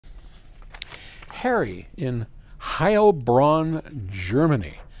Harry in Heilbronn,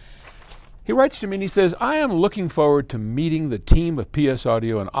 Germany. He writes to me and he says, I am looking forward to meeting the team of PS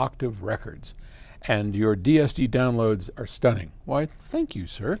Audio and Octave Records, and your DSD downloads are stunning. Why, thank you,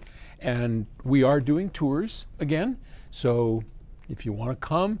 sir. And we are doing tours again, so if you want to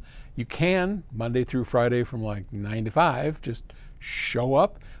come, you can, Monday through Friday from like 9 to 5. Just show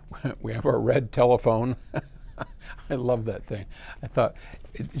up. We have our red telephone. I love that thing. I thought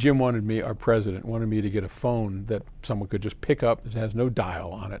Jim wanted me, our president, wanted me to get a phone that someone could just pick up. It has no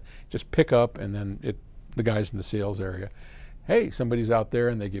dial on it. Just pick up, and then the guys in the sales area, hey, somebody's out there,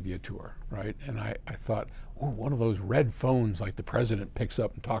 and they give you a tour, right? And I thought, oh, one of those red phones like the president picks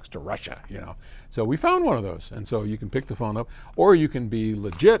up and talks to Russia, you know. So we found one of those, and so you can pick the phone up, or you can be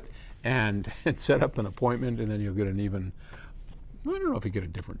legit and set up an appointment, and then you'll get an even, I don't know if you get a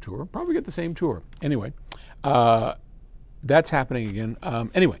different tour, probably get the same tour. Anyway, that's happening again.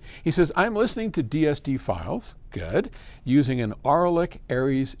 Anyway, he says, I'm listening to DSD files, good, using an Arlic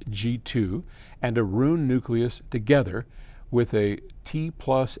Aries G2 and a Roon nucleus together with a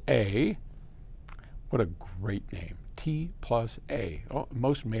T+A, what a great name, T+A. Oh,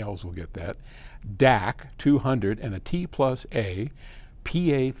 most males will get that. DAC 200 and a T+A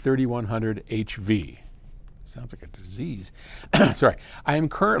PA 3100 HV. Sounds like a disease. Sorry. I am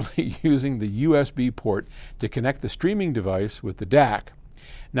currently using the USB port to connect the streaming device with the DAC.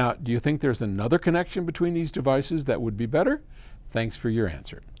 Now, do you think there's another connection between these devices that would be better? Thanks for your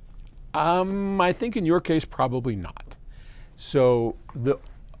answer. I think in your case, probably not. So the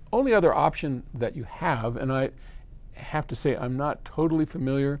only other option that you have, and I have to say I'm not totally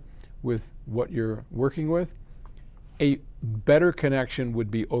familiar with what you're working with, a better connection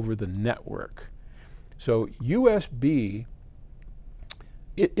would be over the network. So USB,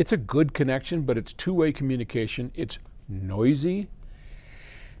 it's a good connection, but it's two-way communication. It's noisy.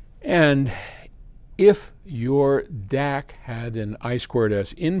 And if your DAC had an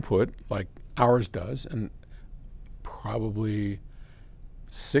I2S input, like ours does, and probably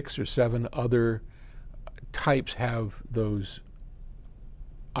 6 or 7 other types have those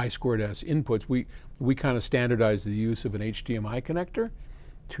I2S inputs, we kind of standardize the use of an HDMI connector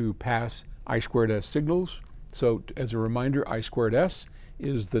to pass I2S signals. So as a reminder, I2S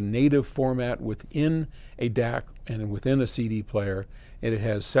is the native format within a DAC and within a CD player, and it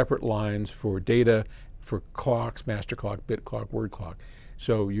has separate lines for data, for clocks, master clock, bit clock, word clock.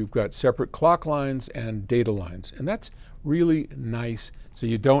 So you've got separate clock lines and data lines, and that's really nice, so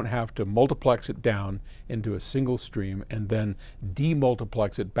you don't have to multiplex it down into a single stream and then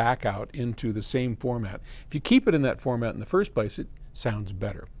demultiplex it back out into the same format. If you keep it in that format in the first place, it sounds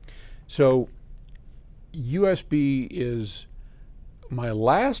better. So USB is my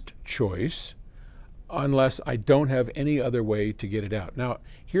last choice unless I don't have any other way to get it out. Now,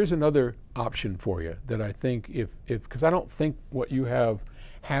 here's another option for you that I think because I don't think what you have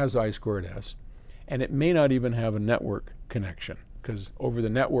has I2S, and it may not even have a network connection, because over the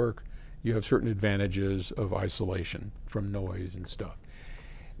network you have certain advantages of isolation from noise and stuff.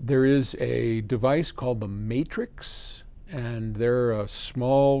 There is a device called the Matrix, and they're a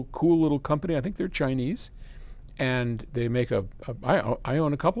small, cool little company. I think they're Chinese, and they make I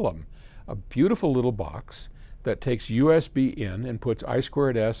own a couple of them, a beautiful little box that takes USB in and puts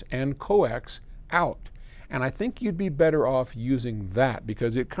I2S and coax out. And I think you'd be better off using that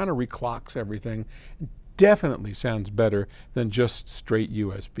because it kind of reclocks everything. Definitely sounds better than just straight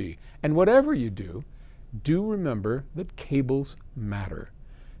USB. And whatever you do, do remember that cables matter.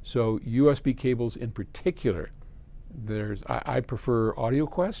 So USB cables in particular, I prefer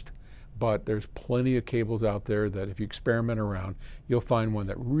AudioQuest, but there's plenty of cables out there that if you experiment around, you'll find one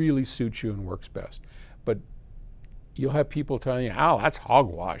that really suits you and works best. But you'll have people telling you, oh, that's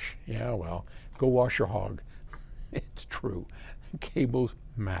hogwash. Yeah, well, go wash your hog. It's true. Cables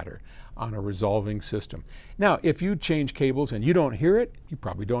matter on a resolving system. Now, if you change cables and you don't hear it, you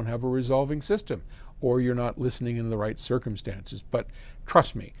probably don't have a resolving system, or you're not listening in the right circumstances. But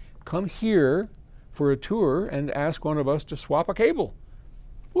trust me, come here for a tour and ask one of us to swap a cable.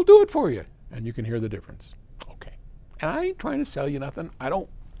 We'll do it for you, and you can hear the difference. Okay. And I ain't trying to sell you nothing. I don't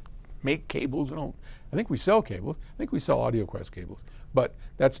make cables. I think we sell cables. I think we sell AudioQuest cables. But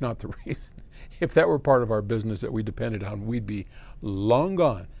that's not the reason. If that were part of our business that we depended on, we'd be long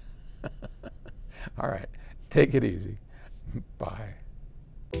gone. All right. Take it easy. Bye.